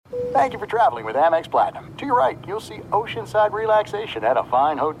Thank you for traveling with Amex Platinum. To your right, you'll see oceanside relaxation at a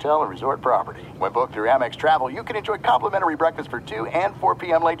fine hotel and resort property. When booked through Amex Travel, you can enjoy complimentary breakfast for 2 and 4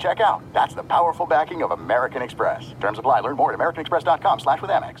 p.m. late checkout. That's the powerful backing of American Express. Terms apply. Learn more at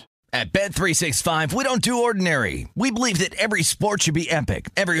americanexpress.com/withAmex. At Bet365, we don't do ordinary. We believe that every sport should be epic.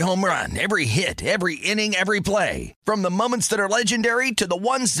 Every home run, every hit, every inning, every play. From the moments that are legendary to the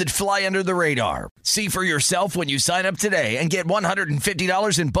ones that fly under the radar. See for yourself when you sign up today and get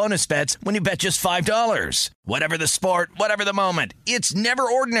 $150 in bonus bets when you bet just $5. Whatever the sport, whatever the moment, it's never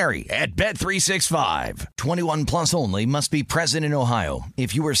ordinary at Bet365. 21 plus only. Must be present in Ohio.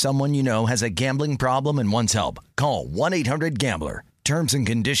 If you or someone you know has a gambling problem and wants help, call 1-800-GAMBLER. Terms and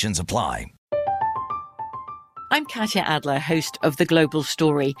conditions apply. I'm Katya Adler, host of The Global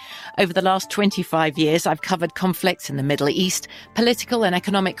Story. Over the last 25 years, I've covered conflicts in the Middle East, political and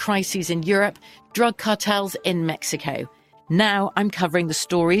economic crises in Europe, drug cartels in Mexico. Now I'm covering the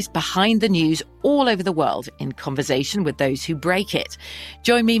stories behind the news all over the world in conversation with those who break it.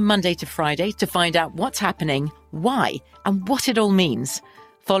 Join me Monday to Friday to find out what's happening, why, and what it all means.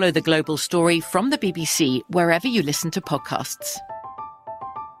 Follow The Global Story from the BBC wherever you listen to podcasts.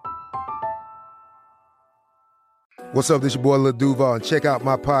 What's up, this your boy Lil Duval, and check out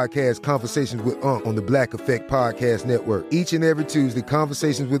my podcast, Conversations with Unc, on the Black Effect Podcast Network. Each and every Tuesday,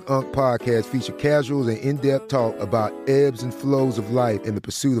 Conversations with Unc podcast feature casual and in-depth talk about ebbs and flows of life and the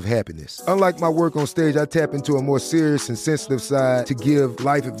pursuit of happiness. Unlike my work on stage, I tap into a more serious and sensitive side to give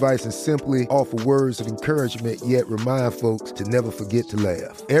life advice and simply offer words of encouragement, yet remind folks to never forget to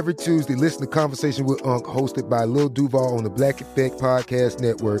laugh. Every Tuesday, listen to Conversation with Unc, hosted by Lil Duval on the Black Effect Podcast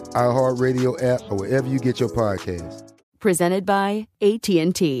Network, iHeartRadio app, or wherever you get your podcasts. Presented by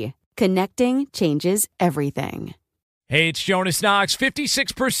AT&T. Connecting changes everything. Hey, it's Jonas Knox.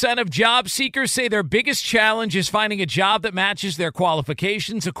 56% of job seekers say their biggest challenge is finding a job that matches their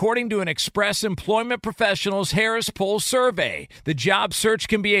qualifications, according to an Express Employment Professionals Harris Poll survey. The job search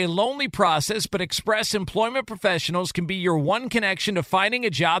can be a lonely process, but Express Employment Professionals can be your one connection to finding a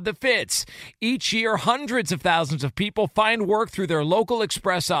job that fits. Each year, hundreds of thousands of people find work through their local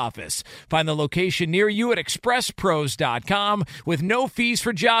Express office. Find the location near you at expresspros.com. With no fees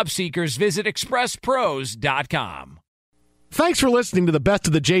for job seekers, visit expresspros.com. Thanks for listening to the Best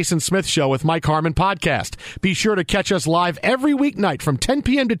of the Jason Smith Show with Mike Harmon podcast. Be sure to catch us live every weeknight from 10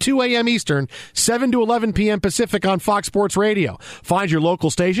 p.m. to 2 a.m. Eastern, 7 to 11 p.m. Pacific on Fox Sports Radio. Find your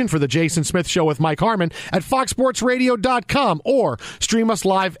local station for the Jason Smith Show with Mike Harmon at foxsportsradio.com or stream us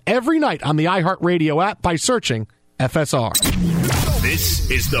live every night on the iHeartRadio app by searching FSR.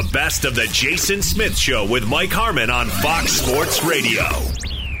 This is the Best of the Jason Smith Show with Mike Harmon on Fox Sports Radio.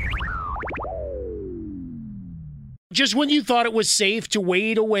 Just when you thought it was safe to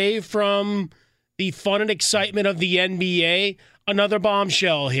wade away from the fun and excitement of the NBA, another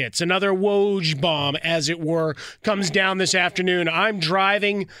bombshell hits, another Woj bomb, as it were, comes down this afternoon. I'm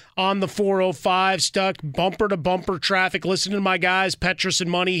driving on the 405, stuck bumper-to-bumper traffic, listening to my guys, Petrus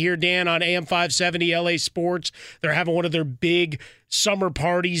and Money here, Dan, on AM 570 LA Sports. They're having one of their big summer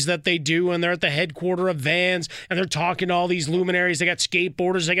parties that they do, and they're at the headquarter of Vans, and they're talking to all these luminaries. They got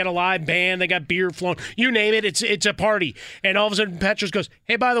skateboarders, they got a live band, they got beer flowing. You name it, it's a party. And all of a sudden, Petrus goes,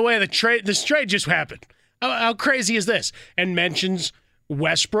 hey, by the way, this trade just happened. How crazy is this? And mentions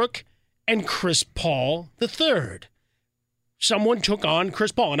Westbrook and Chris Paul III. Someone took on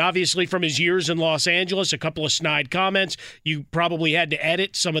Chris Paul. And obviously from his years in Los Angeles, a couple of snide comments. You probably had to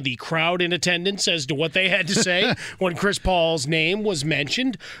edit some of the crowd in attendance as to what they had to say when Chris Paul's name was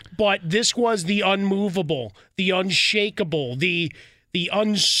mentioned. But this was the unmovable, the unshakable, the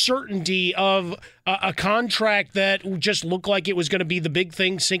uncertainty of a contract that just looked like it was going to be the big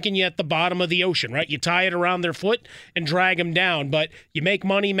thing sinking you at the bottom of the ocean, right? You tie it around their foot and drag them down. But you make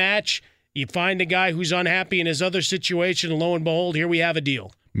money match. You find a guy who's unhappy in his other situation, and lo and behold, here we have a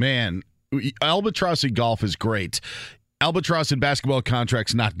deal. Man, albatross in golf is great. Albatross in basketball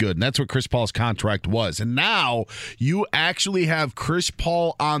contract's not good, and that's what Chris Paul's contract was. And now you actually have Chris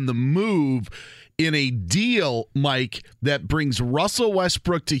Paul on the move in a deal, Mike, that brings Russell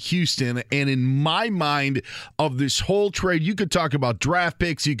Westbrook to Houston. And in my mind of this whole trade, you could talk about draft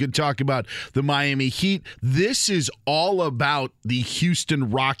picks, you could talk about the Miami Heat. This is all about the Houston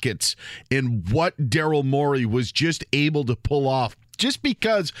Rockets and what Daryl Morey was just able to pull off. Just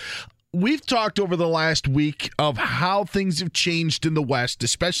because we've talked over the last week of how things have changed in the West,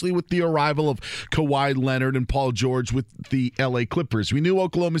 especially with the arrival of Kawhi Leonard and Paul George with the LA Clippers. We knew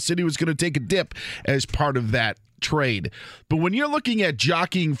Oklahoma City was going to take a dip as part of that trade. But when you're looking at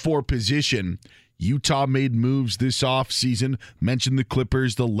jockeying for position, Utah made moves this offseason. Mentioned the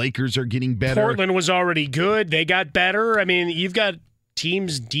Clippers. The Lakers are getting better. Portland was already good. They got better. I mean, you've got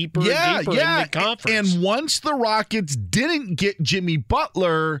teams deeper and deeper in the conference. And once the Rockets didn't get Jimmy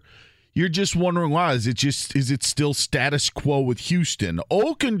Butler, you're just wondering why. Is it still status quo with Houston?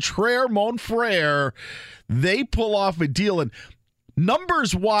 Au contraire, mon frere, they pull off a deal. And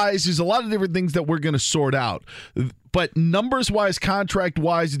numbers-wise, there's a lot of different things that we're going to sort out. But numbers-wise,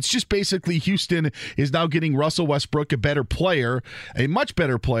 contract-wise, it's just basically Houston is now getting Russell Westbrook, a better player, a much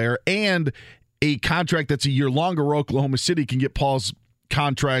better player, and a contract that's a year longer. Oklahoma City can get Paul's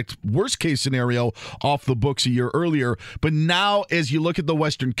contract, worst case scenario, off the books a year earlier. But now, as you look at the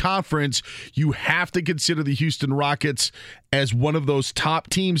Western Conference, you have to consider the Houston Rockets as one of those top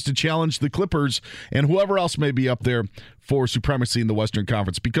teams to challenge the Clippers and whoever else may be up there for supremacy in the Western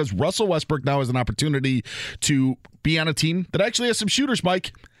Conference, because Russell Westbrook now has an opportunity to be on a team that actually has some shooters,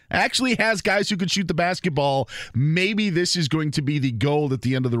 Mike. Actually has guys who can shoot the basketball. Maybe this is going to be the gold at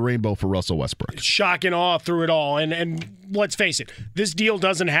the end of the rainbow for Russell Westbrook. Shock and awe through it all. And let's face it, this deal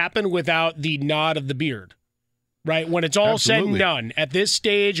doesn't happen without the nod of the beard, right? When it's all said and done, at this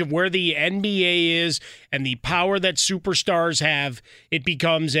stage of where the NBA is and the power that superstars have, it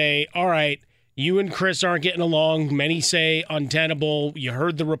becomes all right, you and Chris aren't getting along. Many say untenable. You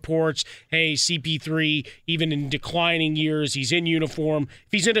heard the reports. Hey, CP3, even in declining years, he's in uniform.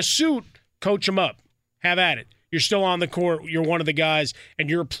 If he's in a suit, coach him up. Have at it. You're still on the court. You're one of the guys, and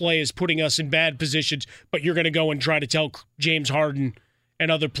your play is putting us in bad positions, but you're going to go and try to tell James Harden and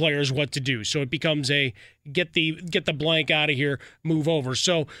other players what to do. So it becomes a get the blank out of here, move over.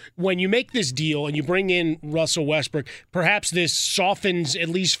 So when you make this deal and you bring in Russell Westbrook, perhaps this softens, at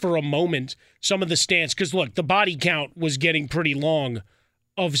least for a moment, some of the stance. Because look, the body count was getting pretty long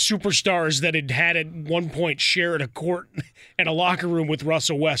of superstars that had at one point shared a court and a locker room with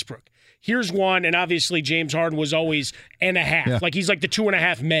Russell Westbrook. Here's one, and obviously James Harden was always and a half. Yeah. Like he's like the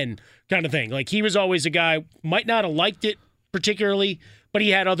 2.5 men kind of thing. Like he was always a guy, might not have liked it particularly, but he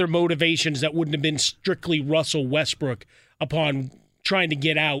had other motivations that wouldn't have been strictly Russell Westbrook upon trying to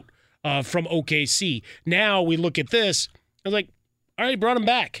get out from OKC. Now we look at this, I was like, all right, brought him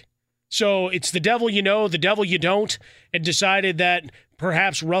back. So it's the devil you know, the devil you don't, and decided that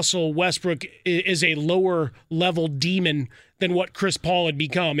perhaps Russell Westbrook is a lower level demon than what Chris Paul had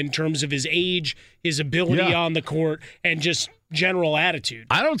become in terms of his age, his ability on the court, and just general attitude.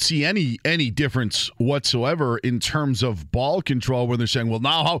 I don't see any difference whatsoever in terms of ball control when they're saying, well,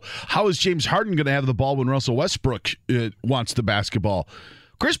 now how is James Harden going to have the ball when Russell Westbrook wants the basketball?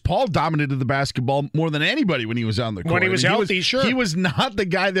 Chris Paul dominated the basketball more than anybody when he was on the court. When he was healthy, sure. He was not the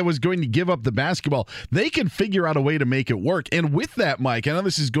guy that was going to give up the basketball. They can figure out a way to make it work. And with that, Mike, I know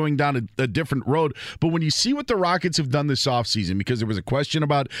this is going down a different road, but when you see what the Rockets have done this offseason, because there was a question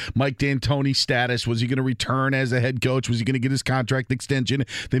about Mike D'Antoni's status, was he going to return as a head coach? Was he going to get his contract extension?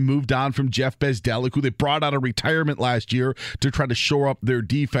 They moved on from Jeff Bezdelic, who they brought out of retirement last year to try to shore up their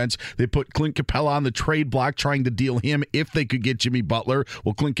defense. They put Clint Capella on the trade block, trying to deal him if they could get Jimmy Butler.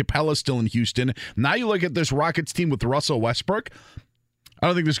 Well, Clint Capella's still in Houston. Now you look at this Rockets team with Russell Westbrook. I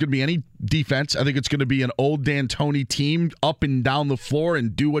don't think there's going to be any defense. I think it's going to be an old D'Antoni team up and down the floor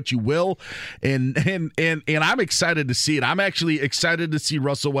and do what you will. And I'm excited to see it. I'm actually excited to see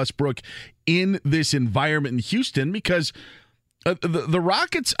Russell Westbrook in this environment in Houston because the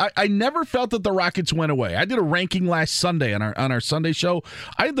Rockets, I never felt that the Rockets went away. I did a ranking last Sunday on our Sunday show.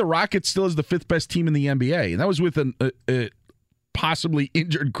 I had the Rockets still as the 5th best team in the NBA, and that was with a possibly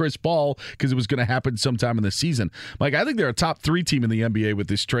injured Chris Paul because it was going to happen sometime in the season. Like, I think they're a top 3 team in the NBA with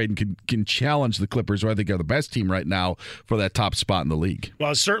this trade and can challenge the Clippers, who I think are the best team right now for that top spot in the league.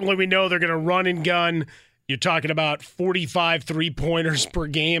 Well, certainly we know they're going to run and gun. You're talking about 45 three-pointers per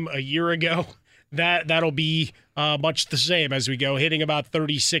game a year ago. That'll be much the same as we go, hitting about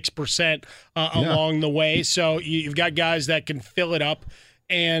 36% along the way. So you've got guys that can fill it up.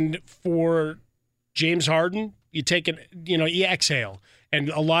 And for James Harden, you take it, you exhale. And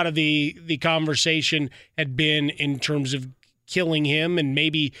a lot of the conversation had been in terms of killing him and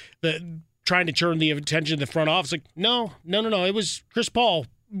maybe trying to turn the attention of the front office. Like, no. It was Chris Paul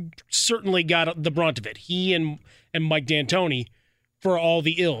certainly got the brunt of it. He and Mike D'Antoni for all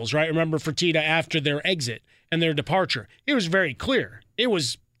the ills, right? Remember Fertitta after their exit and their departure. It was very clear. It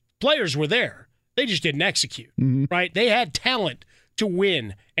was players were there. They just didn't execute, right? They had talent to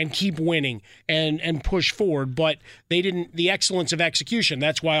win and keep winning and push forward, but they didn't, the excellence of execution.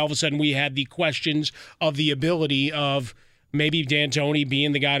 That's why all of a sudden we had the questions of the ability of maybe D'Antoni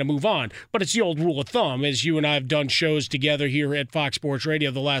being the guy to move on. But it's the old rule of thumb, as you and I have done shows together here at Fox Sports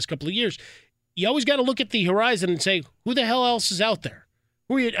Radio the last couple of years. You always got to look at the horizon and say, who the hell else is out there?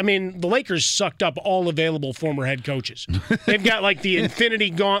 The Lakers sucked up all available former head coaches. They've got like the infinity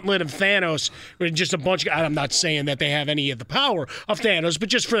gauntlet of Thanos with just a bunch of, I'm not saying that they have any of the power of Thanos, but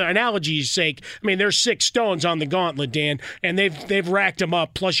just for analogy's sake, there's 6 stones on the gauntlet, Dan, and they've racked them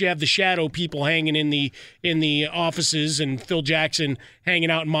up. Plus you have the shadow people hanging in the offices and Phil Jackson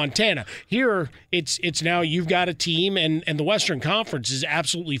hanging out in Montana. Here, it's now you've got a team, and the Western Conference is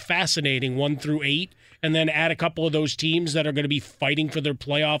absolutely fascinating, 1 through 8. And then add a couple of those teams that are going to be fighting for their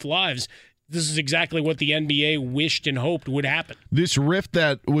playoff lives. This is exactly what the NBA wished and hoped would happen. This rift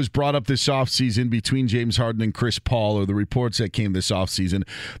that was brought up this offseason between James Harden and Chris Paul, or the reports that came this offseason,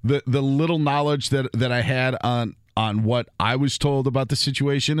 the little knowledge that I had on what I was told about the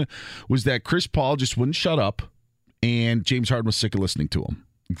situation was that Chris Paul just wouldn't shut up, and James Harden was sick of listening to him.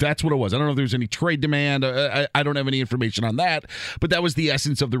 That's what it was. I don't know if there's any trade demand. I don't have any information on that. But that was the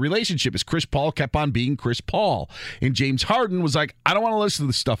essence of the relationship, is Chris Paul kept on being Chris Paul. And James Harden was like, I don't want to listen to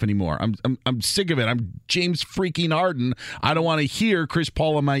this stuff anymore. I'm sick of it. I'm James freaking Harden. I don't want to hear Chris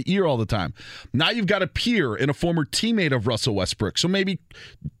Paul in my ear all the time. Now you've got a peer and a former teammate of Russell Westbrook. So maybe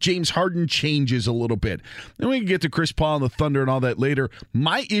James Harden changes a little bit. Then we can get to Chris Paul and the Thunder and all that later.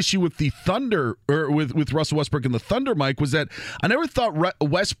 My issue with the Thunder, or with Russell Westbrook and the Thunder, Mike, was that I never thought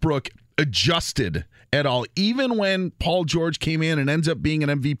Westbrook adjusted at all. Even when Paul George came in and ends up being an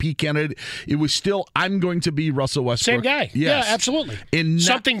MVP candidate, it was still, I'm going to be Russell Westbrook. Same guy. Yes. Yeah, absolutely.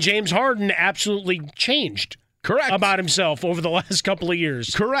 Something James Harden absolutely changed. Correct. About himself over the last couple of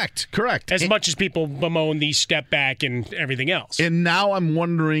years. Correct. As much as people bemoan the step back and everything else. And now I'm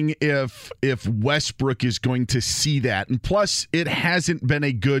wondering if Westbrook is going to see that. And plus, it hasn't been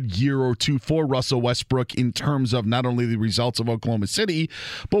a good year or two for Russell Westbrook in terms of not only the results of Oklahoma City,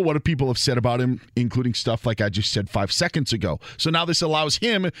 but what people have said about him, including stuff like I just said 5 seconds ago. So now this allows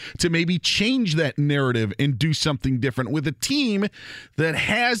him to maybe change that narrative and do something different with a team that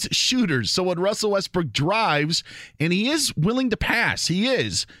has shooters. So when Russell Westbrook drives, and he is willing to pass. He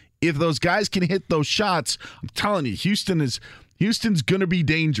is. If those guys can hit those shots, I'm telling you, Houston's going to be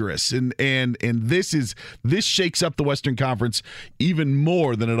dangerous, and this shakes up the Western Conference even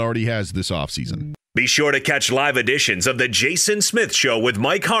more than it already has this offseason. Be sure to catch live editions of the Jason Smith Show with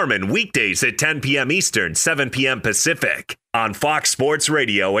Mike Harmon weekdays at 10 p.m. Eastern, 7 p.m. Pacific on Fox Sports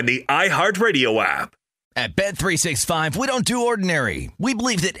Radio and the iHeartRadio app. At Bet365, we don't do ordinary. We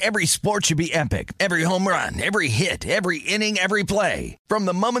believe that every sport should be epic. Every home run, every hit, every inning, every play. From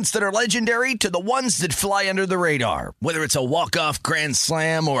the moments that are legendary to the ones that fly under the radar. Whether it's a walk-off grand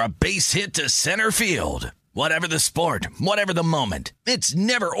slam or a base hit to center field. Whatever the sport, whatever the moment. It's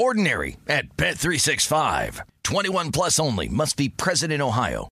never ordinary at Bet365. 21 plus only. Must be present in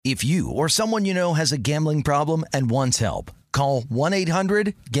Ohio. If you or someone you know has a gambling problem and wants help, call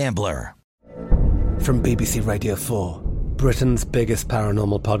 1-800-GAMBLER. From BBC Radio 4, Britain's biggest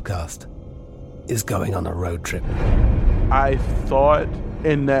paranormal podcast is going on a road trip. I thought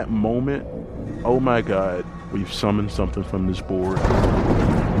in that moment, oh my God, we've summoned something from this board.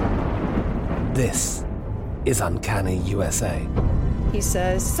 This is Uncanny USA. He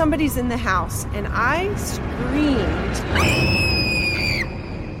says, somebody's in the house, and I screamed.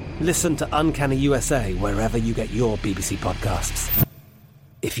 Listen to Uncanny USA wherever you get your BBC podcasts,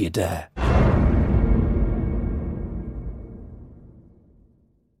 if you dare.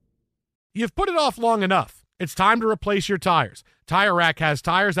 You've put it off long enough. It's time to replace your tires. Tire Rack has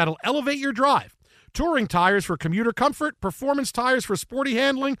tires that'll elevate your drive. Touring tires for commuter comfort, performance tires for sporty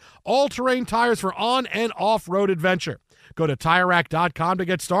handling, all-terrain tires for on- and off-road adventure. Go to TireRack.com to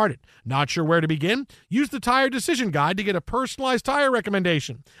get started. Not sure where to begin? Use the Tire Decision Guide to get a personalized tire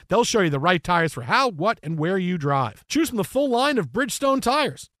recommendation. They'll show you the right tires for how, what, and where you drive. Choose from the full line of Bridgestone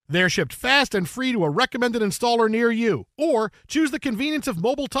tires. They're shipped fast and free to a recommended installer near you. Or choose the convenience of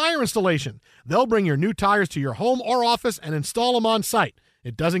mobile tire installation. They'll bring your new tires to your home or office and install them on site.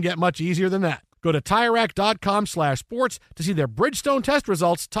 It doesn't get much easier than that. Go to TireRack.com/sports to see their Bridgestone test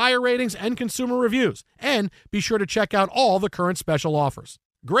results, tire ratings, and consumer reviews. And be sure to check out all the current special offers.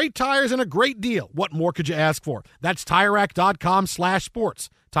 Great tires and a great deal. What more could you ask for? That's TireRack.com/sports.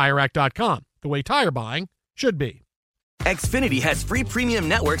 TireRack.com, the way tire buying should be. Xfinity has free premium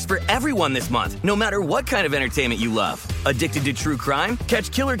networks for everyone this month, no matter what kind of entertainment you love. Addicted to true crime?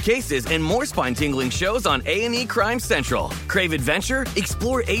 Catch killer cases and more spine-tingling shows on A&E Crime Central. Crave adventure?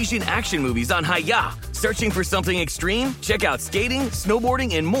 Explore Asian action movies on Hi-Ya. Searching for something extreme? Check out skating,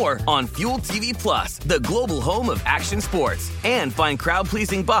 snowboarding, and more on Fuel TV Plus, the global home of action sports. And find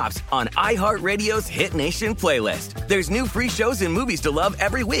crowd-pleasing bops on iHeartRadio's Hit Nation playlist. There's new free shows and movies to love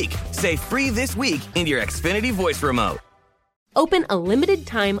every week. Say free this week in your Xfinity voice remote. Open a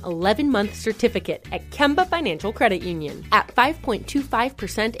limited-time 11-month certificate at Kemba Financial Credit Union. At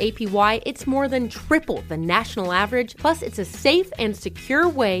 5.25% APY, it's more than triple the national average, plus it's a safe and secure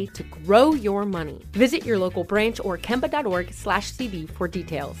way to grow your money. Visit your local branch or kemba.org/CD for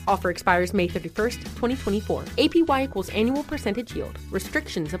details. Offer expires May 31st, 2024. APY equals annual percentage yield.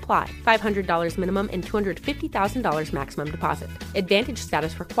 Restrictions apply. $500 minimum and $250,000 maximum deposit. Advantage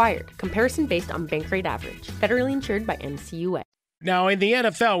status required. Comparison based on bank rate average. Federally insured by NCUA. Now, in the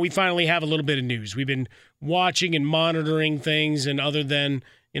NFL, we finally have a little bit of news. We've been watching and monitoring things, and other than,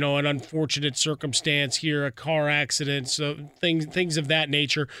 an unfortunate circumstance here, a car accident, so things of that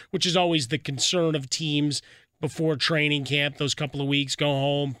nature, which is always the concern of teams before training camp, those couple of weeks, go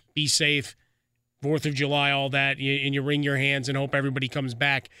home, be safe, 4th of July, all that, and you wring your hands and hope everybody comes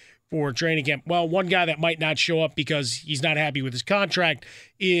back for training camp. Well, one guy that might not show up because he's not happy with his contract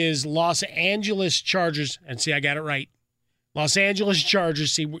is Los Angeles Chargers, and see, I got it right. Los Angeles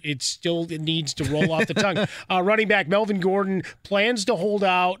Chargers, see, it needs to roll off the tongue. Running back Melvin Gordon plans to hold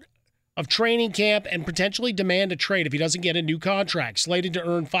out of training camp and potentially demand a trade if he doesn't get a new contract. Slated to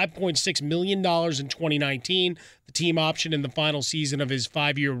earn $5.6 million in 2019, the team option in the final season of his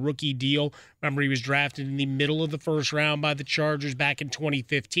 5-year rookie deal. Remember, he was drafted in the middle of the first round by the Chargers back in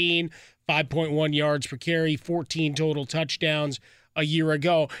 2015, 5.1 yards per carry, 14 total touchdowns a year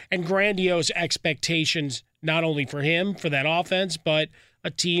ago, and grandiose expectations not only for him, for that offense, but a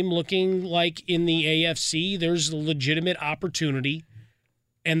team looking like in the AFC, there's a legitimate opportunity,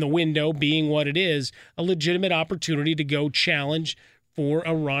 and the window being what it is, a legitimate opportunity to go challenge for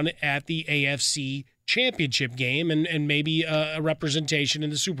a run at the AFC championship game and maybe a representation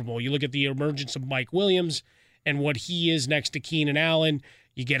in the Super Bowl. You look at the emergence of Mike Williams and what he is next to Keenan Allen.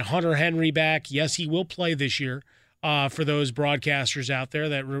 You get Hunter Henry back. Yes, he will play this year. For those broadcasters out there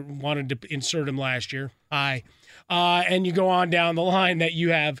that wanted to insert him last year. And you go on down the line that you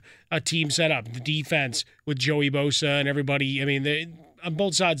have a team set up, the defense with Joey Bosa and everybody. I mean, on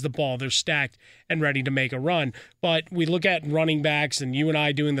both sides of the ball, they're stacked and ready to make a run. But we look at running backs, and you and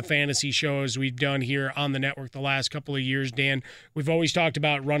I doing the fantasy shows we've done here on the network the last couple of years, Dan, we've always talked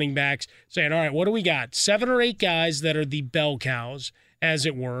about running backs saying, all right, what do we got? 7 or 8 guys that are the bell cows, as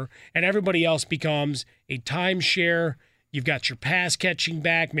it were, and everybody else becomes a timeshare. You've got your pass catching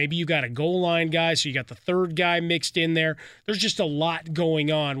back. Maybe you got a goal line guy, so you got the third guy mixed in there. There's just a lot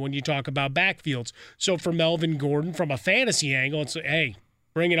going on when you talk about backfields. So for Melvin Gordon, from a fantasy angle, it's hey,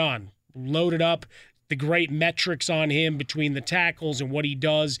 bring it on. Load it up. The great metrics on him between the tackles and what he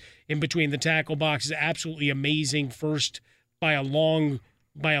does in between the tackle boxes, absolutely amazing. First by a wide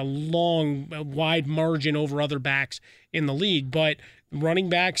margin over other backs in the league. But running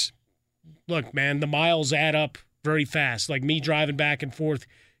backs, look, man, the miles add up very fast. Like me driving back and forth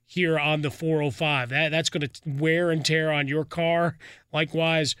here on the 405. That's going to wear and tear on your car.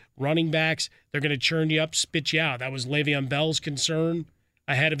 Likewise, running backs, they're going to churn you up, spit you out. That was Le'Veon Bell's concern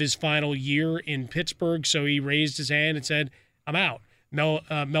ahead of his final year in Pittsburgh. So he raised his hand and said, I'm out.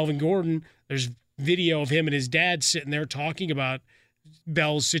 Melvin Gordon, there's video of him and his dad sitting there talking about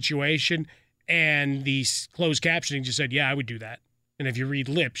Bell's situation, and the closed captioning just said, yeah, I would do that. And if you read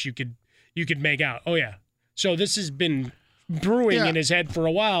lips, you could make out, oh, yeah. So this has been brewing in his head for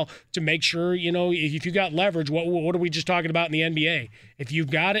a while to make sure, if you got leverage, what are we just talking about in the NBA? If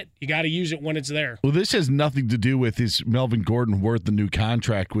you've got it, you got to use it when it's there. Well, this has nothing to do with is Melvin Gordon worth the new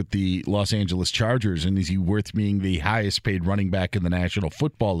contract with the Los Angeles Chargers, and is he worth being the highest paid running back in the National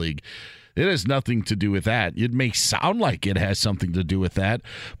Football League? It has nothing to do with that. It may sound like it has something to do with that,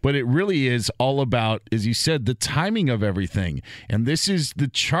 but it really is all about, as you said, the timing of everything. And this is the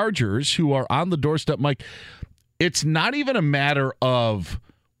Chargers who are on the doorstep, Mike. It's not even a matter of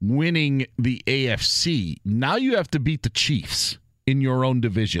winning the AFC. Now you have to beat the Chiefs in your own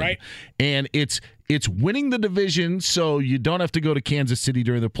division. Right. And it's winning the division so you don't have to go to Kansas City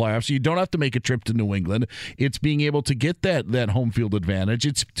during the playoffs. You don't have to make a trip to New England. It's being able to get that home field advantage.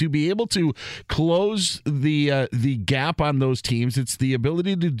 It's to be able to close the gap on those teams. It's the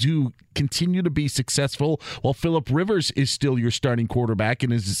ability to continue to be successful while Phillip Rivers is still your starting quarterback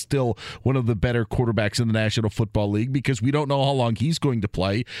and is still one of the better quarterbacks in the National Football League, because we don't know how long he's going to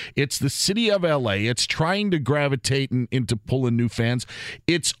play. It's the city of LA. It's trying to gravitate into pulling new fans.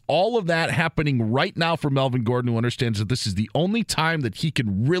 It's all of that happening right now for Melvin Gordon, who understands that this is the only time that he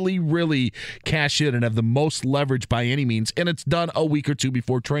can really, really cash in and have the most leverage by any means, and it's done a week or two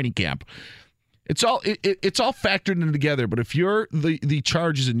before training camp. It's all factored in together, but if you're the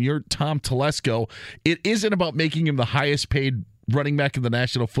Chargers and you're Tom Telesco, it isn't about making him the highest paid running back in the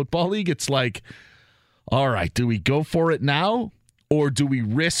National Football League. It's like, all right, do we go for it now, or do we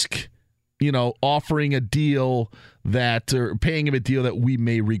risk offering a deal or paying him a deal that we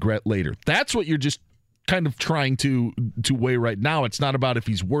may regret later. That's what you're just kind of trying to weigh right now. It's not about if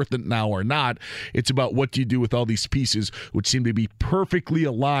he's worth it now or not. It's about what do you do with all these pieces, which seem to be perfectly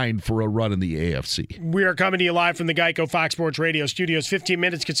aligned for a run in the AFC. We are coming to you live from the Geico Fox Sports Radio studios. 15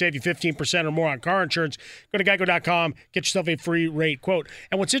 minutes could save you 15% or more on car insurance. Go to geico.com, get yourself a free rate quote.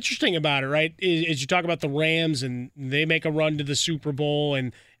 And what's interesting about it, right, is you talk about the Rams and they make a run to the Super Bowl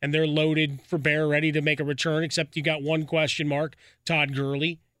and they're loaded for bear, ready to make a return, except you got one question mark, Todd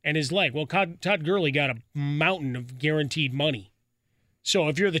Gurley and his leg. Well, Todd Gurley got a mountain of guaranteed money. So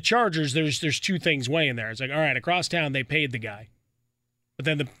if you're the Chargers, there's two things weighing there. It's like, all right, across town they paid the guy. But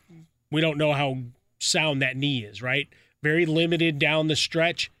then we don't know how sound that knee is, right? Very limited down the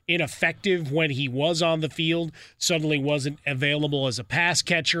stretch, ineffective when he was on the field, suddenly wasn't available as a pass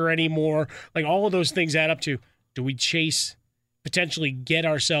catcher anymore. Like all of those things add up to, do we potentially get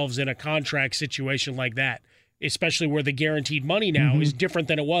ourselves in a contract situation like that? Especially where the guaranteed money now is different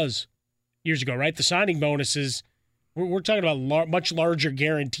than it was years ago, right? The signing bonuses, we're talking about much larger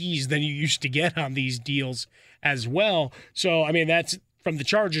guarantees than you used to get on these deals as well. So, I mean, that's from the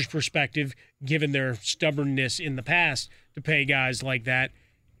Chargers' perspective, given their stubbornness in the past to pay guys like that.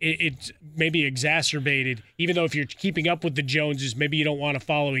 It's maybe exacerbated, even though if you're keeping up with the Joneses, maybe you don't want to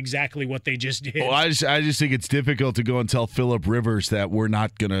follow exactly what they just did. Well, I just think it's difficult to go and tell Phillip Rivers that we're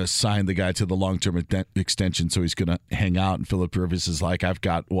not going to sign the guy to the long-term extension, so he's going to hang out. And Phillip Rivers is like, I've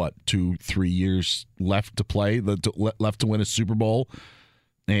got, 2-3 years left to play, left to win a Super Bowl,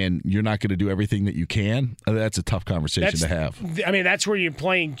 and you're not going to do everything that you can? That's a tough conversation to have. I mean, that's where you're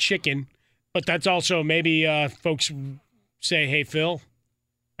playing chicken, but that's also maybe folks say, hey, Phil,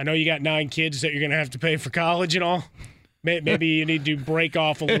 I know you got 9 kids that you're going to have to pay for college and all. Maybe you need to break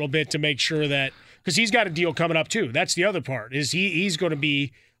off a little bit to make sure that – because he's got a deal coming up too. That's the other part is he's going to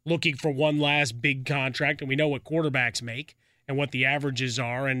be looking for one last big contract, and we know what quarterbacks make and what the averages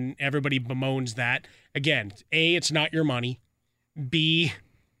are, and everybody bemoans that. Again, A, it's not your money. B,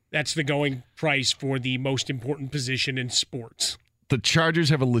 that's the going price for the most important position in sports. The Chargers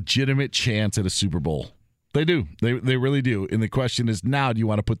have a legitimate chance at a Super Bowl. They do. They really do. And the question is now, do you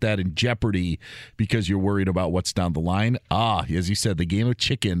want to put that in jeopardy because you're worried about what's down the line? As you said, the game of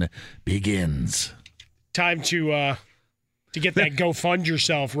chicken begins. Time to get that Go Fund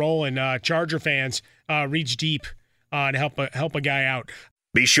Yourself rolling. Charger fans, reach deep and help a guy out.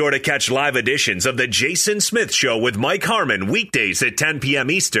 Be sure to catch live editions of The Jason Smith Show with Mike Harmon weekdays at 10 p.m.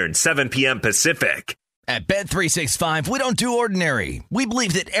 Eastern, 7 p.m. Pacific. At Bet365, we don't do ordinary. We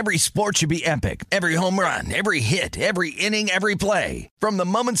believe that every sport should be epic. Every home run, every hit, every inning, every play. From the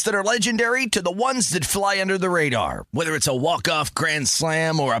moments that are legendary to the ones that fly under the radar. Whether it's a walk-off grand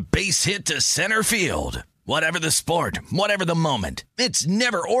slam or a base hit to center field. Whatever the sport, whatever the moment. It's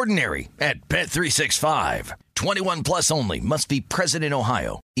never ordinary at Bet365. 21 plus only. Must be present in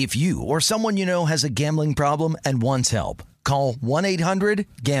Ohio. If you or someone you know has a gambling problem and wants help, call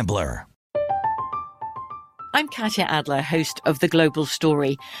 1-800-GAMBLER. I'm Katya Adler, host of The Global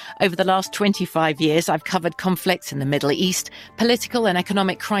Story. Over the last 25 years, I've covered conflicts in the Middle East, political and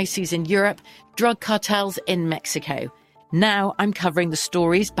economic crises in Europe, drug cartels in Mexico. Now I'm covering the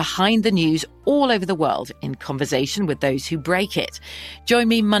stories behind the news all over the world in conversation with those who break it. Join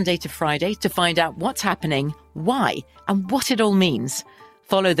me Monday to Friday to find out what's happening, why, and what it all means.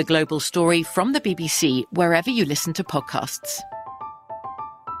 Follow The Global Story from the BBC wherever you listen to podcasts.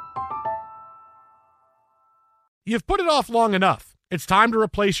 You've put it off long enough. It's time to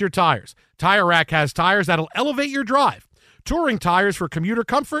replace your tires. Tire Rack has tires that'll elevate your drive. Touring tires for commuter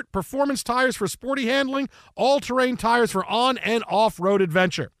comfort, performance tires for sporty handling, all-terrain tires for on- and off-road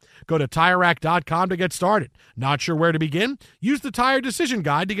adventure. Go to TireRack.com to get started. Not sure where to begin? Use the Tire Decision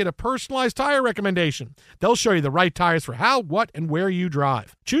Guide to get a personalized tire recommendation. They'll show you the right tires for how, what, and where you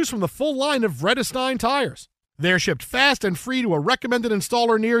drive. Choose from the full line of Vredestein tires. They're shipped fast and free to a recommended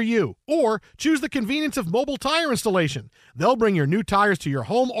installer near you. Or choose the convenience of mobile tire installation. They'll bring your new tires to your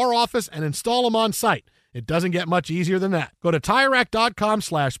home or office and install them on site. It doesn't get much easier than that. Go to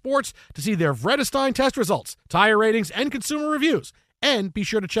TireRack.com/sports to see their Vredestein test results, tire ratings, and consumer reviews. And be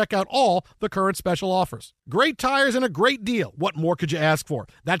sure to check out all the current special offers. Great tires and a great deal. What more could you ask for?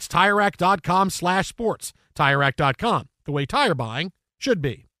 That's TireRack.com/sports. TireRack.com, the way tire buying should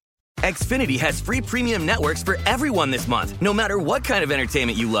be. Xfinity has free premium networks for everyone this month, no matter what kind of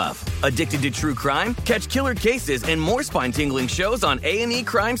entertainment you love. Addicted to true crime? Catch killer cases and more spine-tingling shows on A&E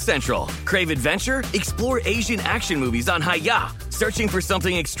Crime Central. Crave adventure? Explore Asian action movies on Hi-YAH. Searching for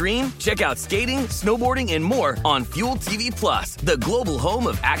something extreme? Check out skating, snowboarding, and more on Fuel TV Plus, the global home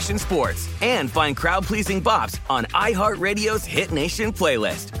of action sports. And find crowd-pleasing bops on iHeartRadio's Hit Nation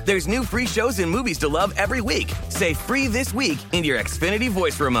playlist. There's new free shows and movies to love every week. Say free this week in your Xfinity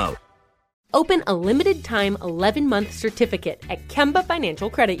voice remote. Open a limited-time 11-month certificate at Kemba Financial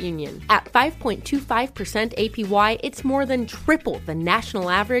Credit Union. At 5.25% APY, it's more than triple the national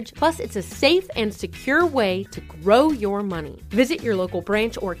average, plus it's a safe and secure way to grow your money. Visit your local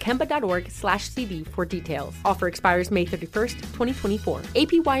branch or kemba.org/cd for details. Offer expires May 31st, 2024.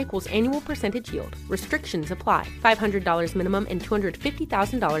 APY equals annual percentage yield. Restrictions apply. $500 minimum and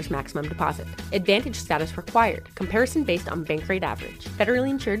 $250,000 maximum deposit. Advantage status required. Comparison based on bank rate average. Federally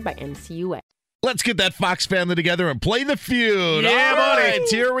insured by NCUA. Let's get that Fox family together and play the feud. Yeah, All buddy. right,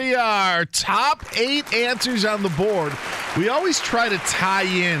 here we are. Top 8 answers on the board. We always try to tie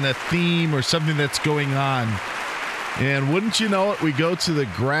in a theme or something that's going on. And wouldn't you know it, we go to the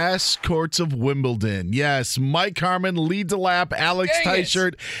grass courts of Wimbledon. Yes, Mike Harmon, Lee DeLapp, Alex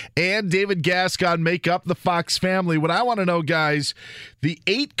Teichert, and David Gascon make up the Fox family. What I want to know, guys, the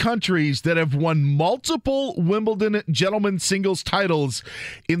 8 countries that have won multiple Wimbledon gentlemen's singles titles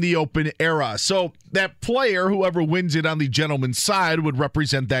in the Open era. So that player, whoever wins it on the gentleman's side, would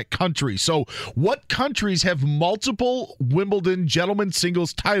represent that country. So what countries have multiple Wimbledon gentlemen's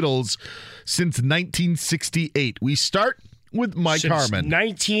singles titles since 1968? We start with Mike Harmon.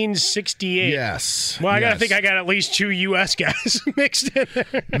 1968. Yes. Well, I gotta think I got at least 2 U.S. guys mixed in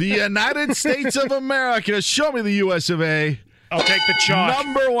there. The United States of America. Show me the U.S. of A. I'll take the chalk.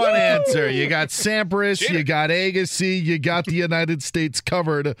 Number 1 answer. You got Sampras, you got Agassi, you got the United States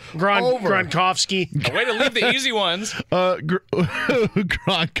covered. Gronkowski. Way to leave the easy ones.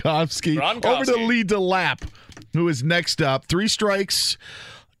 Gronkowski. Over to Lee DeLapp, who is next up. 3 strikes.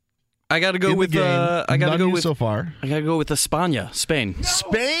 I got to go with so far. I got to go with España, Spain.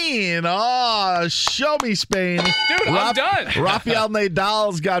 Spain. Oh, show me Spain. Dude, I'm done. Rafael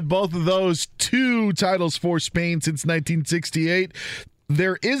Nadal's got both of those 2 titles for Spain since 1968.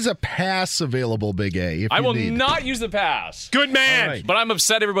 There is a pass available, Big A. I will not use the pass. Good man. Right. But I'm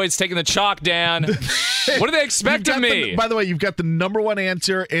upset everybody's taking the chalk, Dan. What do they expect of me? By the way, you've got the number 1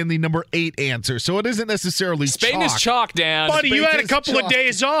 answer and the number 8 answer, so it isn't necessarily Spain chalk. is chalk, Dan. Buddy, Spain you had a is couple chalk. of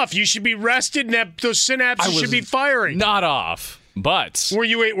days off. You should be rested, and those synapses should be firing. Not off, but Were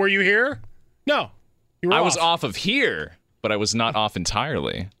you here? No. You were I off. was off of here, but I was not off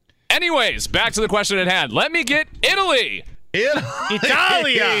entirely. Anyways, back to the question at hand. Let me get Italy.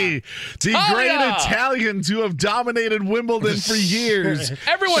 Italia! The great Italians who have dominated Wimbledon for years.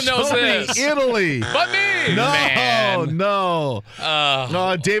 Everyone knows Show me this. Italy. But me. No.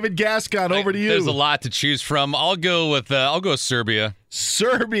 David Gascon, over to you. There's a lot to choose from. I'll go Serbia.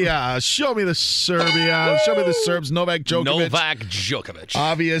 Serbia. Show me the Serbia. Show me the Serbs. Novak Djokovic.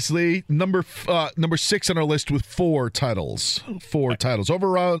 Obviously, number 6 on our list with 4 titles. 4 titles.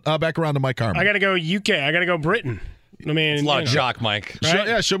 Back around to Mike Harmon. I got to go UK. I got to go Britain. I mean, It's a lot of chalk, Mike.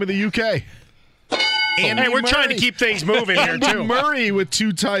 Right? Show me the UK. Hey, we're trying to keep things moving here, Andy too. Murray with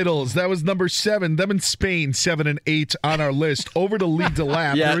 2 titles. That was number 7. Them in Spain, 7 and 8 on our list. Over to Lee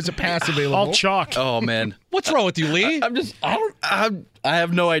DeLapp. Yeah. There is a pass available. All chalk. Oh man, what's wrong with you, Lee? I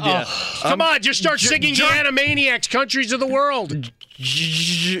have no idea. Come on, just start singing the Animaniacs, countries of the world.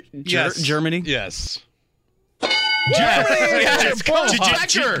 Germany. Yes. Yes. Come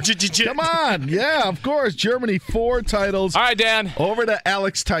on. Yeah, of course. Germany, 4 titles. All right, Dan. Over to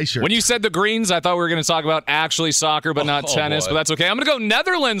Alex Teichert. When you said the Greens, I thought we were going to talk about actually soccer, but not tennis, but that's okay. I'm going to go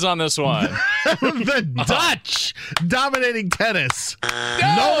Netherlands on this one. The Dutch dominating tennis.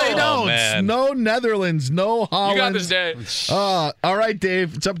 No, they don't. Man. No Netherlands. No Holland. You got this, Dave. All right,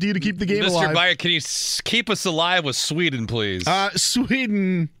 Dave. It's up to you to keep the game alive. Mr. Bayer, can you keep us alive with Sweden, please?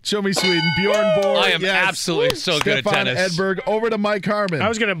 Sweden. Show me Sweden. Bjorn Borg. I am absolutely so good at Stefan tennis. Edberg. Over to Mike Harmon. I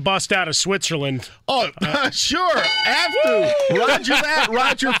was going to bust out of Switzerland. Oh, sure. Have to. Roger that.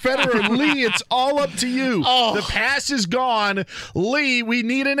 Roger Federer. Lee, it's all up to you. Oh. The pass is gone. Lee, we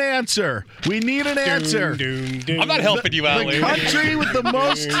need an answer. We need an answer. I'm not helping you out, The Lee. country with the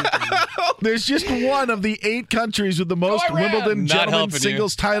most... There's just one of the 8 countries with the most Wimbledon Not gentlemen helping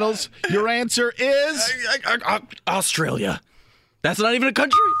singles titles. Your answer is... Australia. That's not even a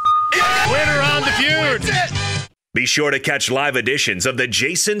country. Winner on the feud. Be sure to catch live editions of The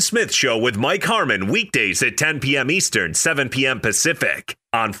Jason Smith Show with Mike Harmon weekdays at 10 p.m. Eastern, 7 p.m. Pacific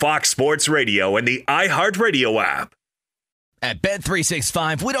on Fox Sports Radio and the iHeartRadio app. At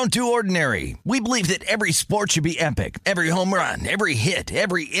Bet365, we don't do ordinary. We believe that every sport should be epic. Every home run, every hit,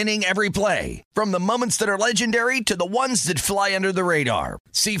 every inning, every play. From the moments that are legendary to the ones that fly under the radar.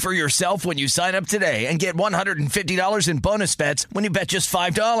 See for yourself when you sign up today and get $150 in bonus bets when you bet just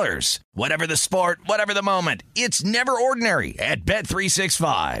 $5. Whatever the sport, whatever the moment, it's never ordinary at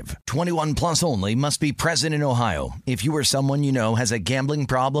Bet365. 21 plus only. Must be present in Ohio. If you or someone you know has a gambling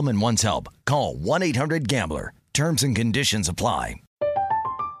problem and wants help, call 1-800-GAMBLER. Terms and conditions apply.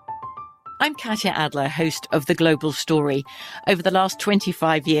 I'm Katya Adler, host of The Global Story. Over the last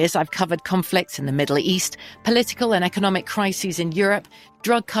 25 years, I've covered conflicts in the Middle East, political and economic crises in Europe,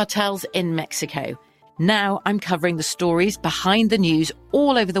 drug cartels in Mexico. Now I'm covering the stories behind the news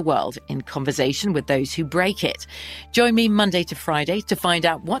all over the world in conversation with those who break it. Join me Monday to Friday to find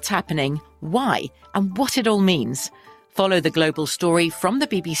out what's happening, why, and what it all means. Follow The Global Story from the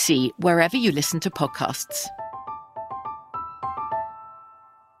BBC wherever you listen to podcasts.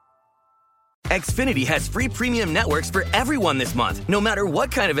 Xfinity has free premium networks for everyone this month, no matter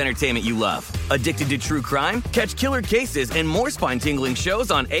what kind of entertainment you love. Addicted to true crime? Catch killer cases and more spine-tingling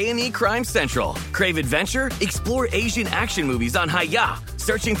shows on A&E Crime Central. Crave adventure? Explore Asian action movies on Hi-Ya.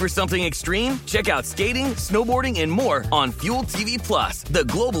 Searching for something extreme? Check out skating, snowboarding, and more on Fuel TV Plus, the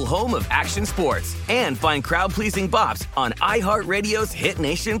global home of action sports. And find crowd-pleasing bops on iHeartRadio's Hit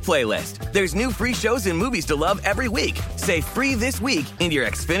Nation playlist. There's new free shows and movies to love every week. Say free this week in your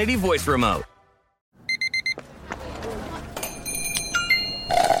Xfinity voice remote.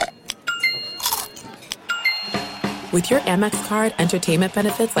 With your Amex card, entertainment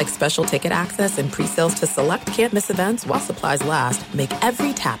benefits like special ticket access and pre-sales to select can't-miss events while supplies last make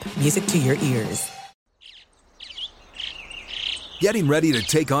every tap music to your ears. Getting ready to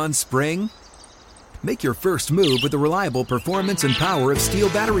take on spring? Make your first move with the reliable performance and power of Steel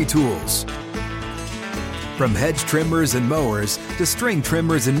battery tools. From hedge trimmers and mowers to string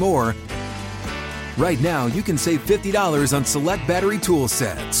trimmers and more, right now you can save $50 on select battery tool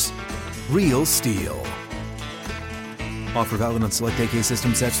sets. Real Steel. Offer valid on select AK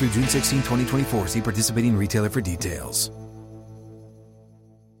system sets through June 16, 2024. See participating retailer for details.